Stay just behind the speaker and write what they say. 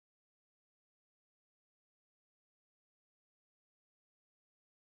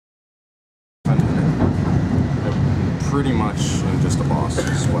pretty much just a boss.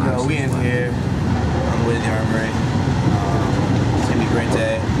 Is what No, we in here on the way to the armory. It's gonna be a great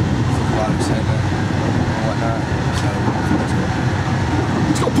day. A lot of excitement and whatnot. So let's go.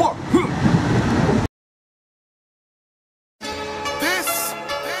 Let's go, park! This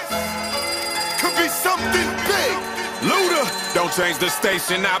could be something big. Luda, don't change the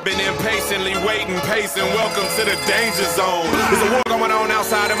station. I've been impatiently waiting, pacing. Welcome to the danger zone. There's a war going on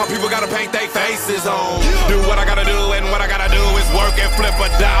outside, and my people gotta paint their faces on. Do what I gotta do, and what I gotta do is work and flip a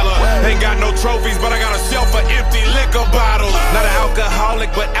dollar. Ain't got no trophies, but I got a shelf of empty liquor bottles. Not an alcoholic,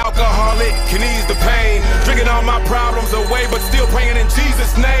 but alcoholic can ease the pain. Drinking all my problems away, but still praying in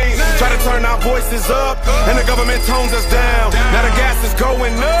Jesus' name. Try to turn our voices up, and the government tones us down. Now the gas is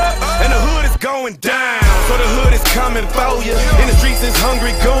going up, and the hood is going down. So the hood is coming for you. In the streets is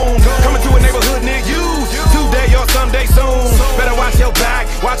hungry goon. Coming to a neighborhood near you. Today or someday soon. Better watch your back,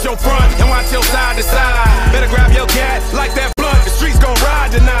 watch your front, and watch your side to side. Better grab your cat like that blunt. The streets gon'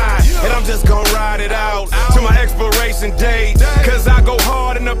 ride tonight, and I'm just gon' ride it out to my expiration date. Cause I go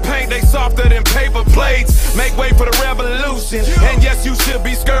hard in the paint, they softer than paper plates. Make way for the revolution, and yes, you should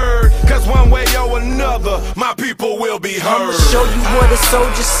be scared. Cause one way or another, my people will be heard. I'ma show you what a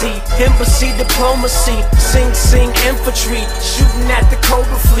soldier see. Embassy diplomacy. Sing infantry. Shooting at the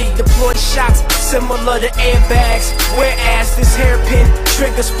Cobra fleet. Deploy shots similar to airbags. Whereas this hairpin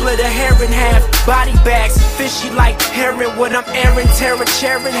trigger split a hair in half. Body bags fishy like herring. When I'm airing, tearing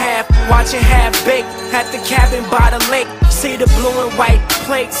chair in half. Watching half baked at the cabin by the lake. See the blue and white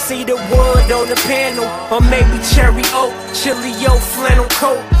plate. See the wood on the panel. Or maybe cherry oak, chili flannel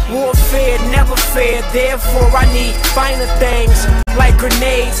coat. Warfare never fair, therefore I need finer things like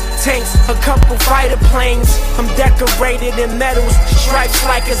grenades, tanks, a couple fighter planes. I'm decorated in metals, stripes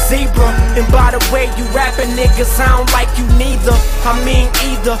like a zebra. And by the way you rapping niggas, I don't like you neither. I mean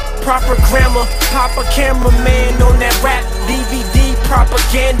either, proper grammar, pop a cameraman on that rap DVD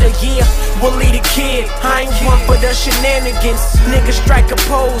propaganda. Yeah, Willie the Kid, I ain't one for the shenanigans. Niggas strike a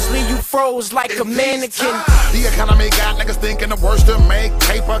pose, leave you froze like a mannequin. The economy got niggas thinking the worst to make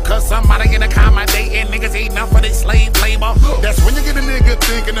paper. Cause somebody can accommodate and niggas eating up for their slave labor. That's when you get a nigga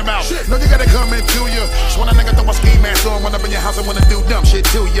thinking about no, you gotta come into you. Just when a nigga throw a ski mask on, run up in your house and wanna do dumb shit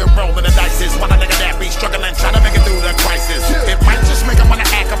to you. Rolling the dice is when a nigga that be struggling, trying to make it through the crisis. It might just make him wanna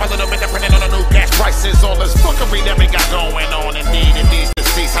act up a little bit depending on the new gas prices. All this fuckery that we got going on, indeed, it needs to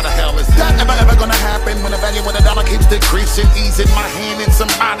cease. How the hell is that ever gonna happen when the value of the dollar keeps decreasing? Easing my hand in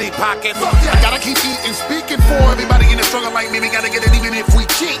somebody's pocket. I gotta keep eating, speaking for everybody in the struggle like me. We gotta get it even if we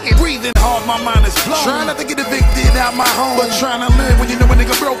cheating. Breathing hard, my mind is blown. Trying not to get evicted out my home, but trying to live when you know a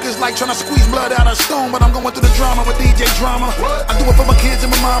nigga broke is like trying to squeeze blood out of stone. But I'm going through the drama with DJ drama. I do it for my kids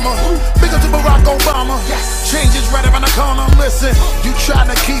and my mama. Big up to Barack Obama. Change is right around the corner. Listen, you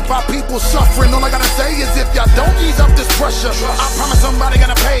trying to keep our people suffering. All I gotta say is if y'all don't ease up this pressure, I promise somebody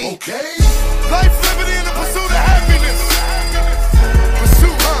gonna pay. Life, liberty, and the pursuit of happiness.